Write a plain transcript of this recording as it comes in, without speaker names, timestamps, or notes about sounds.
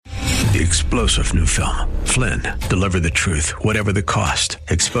The explosive new film, Flynn, Deliver the Truth, Whatever the Cost,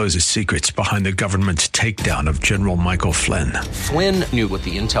 exposes secrets behind the government's takedown of General Michael Flynn. Flynn knew what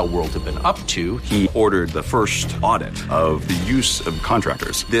the intel world had been up to. He ordered the first audit of the use of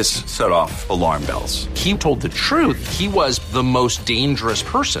contractors. This set off alarm bells. He told the truth. He was the most dangerous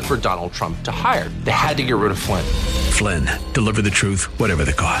person for Donald Trump to hire. They had to get rid of Flynn. Flynn, Deliver the Truth, Whatever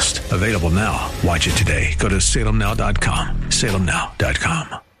the Cost. Available now. Watch it today. Go to salemnow.com.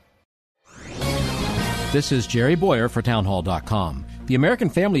 salemnow.com. This is Jerry Bowyer for townhall.com. The American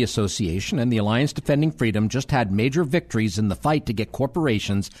Family Association and the Alliance Defending Freedom just had major victories in the fight to get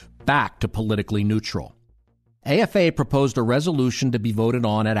corporations back to politically neutral. AFA proposed a resolution to be voted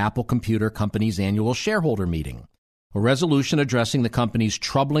on at Apple Computer Company's annual shareholder meeting, a resolution addressing the company's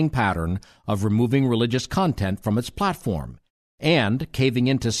troubling pattern of removing religious content from its platform and caving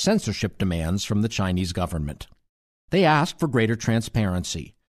into censorship demands from the Chinese government. They asked for greater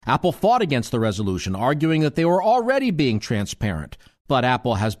transparency. Apple fought against the resolution, arguing that they were already being transparent, but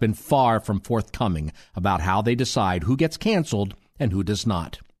Apple has been far from forthcoming about how they decide who gets canceled and who does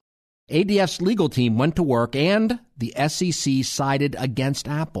not. ADF's legal team went to work and the SEC sided against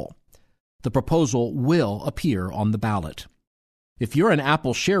Apple. The proposal will appear on the ballot. If you're an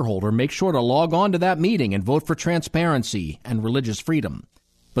Apple shareholder, make sure to log on to that meeting and vote for transparency and religious freedom.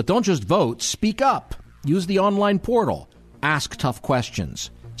 But don't just vote, speak up. Use the online portal. Ask tough questions.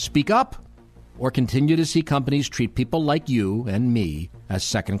 Speak up, or continue to see companies treat people like you and me as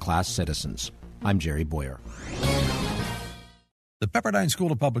second-class citizens. I'm Jerry Bowyer. The Pepperdine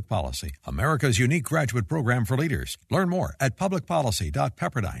School of Public Policy, America's unique graduate program for leaders. Learn more at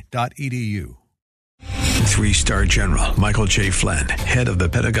publicpolicy.pepperdine.edu. 3-star General Michael J. Flynn, head of the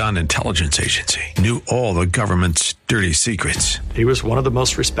Pentagon Intelligence Agency, knew all the government's dirty secrets. He was one of the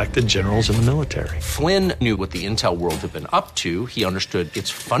most respected generals in the military. Flynn knew what the intel world had been up to. He understood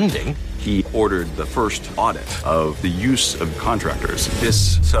its funding. He ordered the first audit of the use of contractors.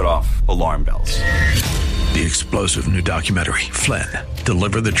 This set off alarm bells. The explosive new documentary, Flynn,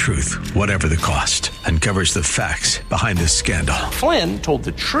 Deliver the Truth, Whatever the Cost, uncovers the facts behind this scandal. Flynn told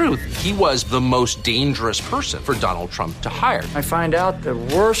the truth. He was the most dangerous person for Donald Trump to hire. I find out the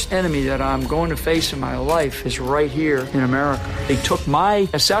worst enemy that I'm going to face in my life is right here in America. They took my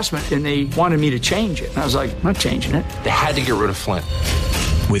assessment and they wanted me to change it. And I was like, I'm not changing it. They had to get rid of Flynn.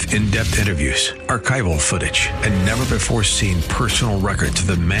 With in-depth interviews, archival footage, and never-before-seen personal records of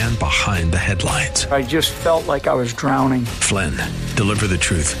the man behind the headlines. I just felt like I was drowning. Flynn, Deliver the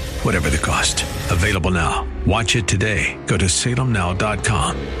Truth, Whatever the Cost. Available now. Watch it today. Go to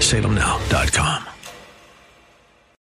salemnow.com. salemnow.com.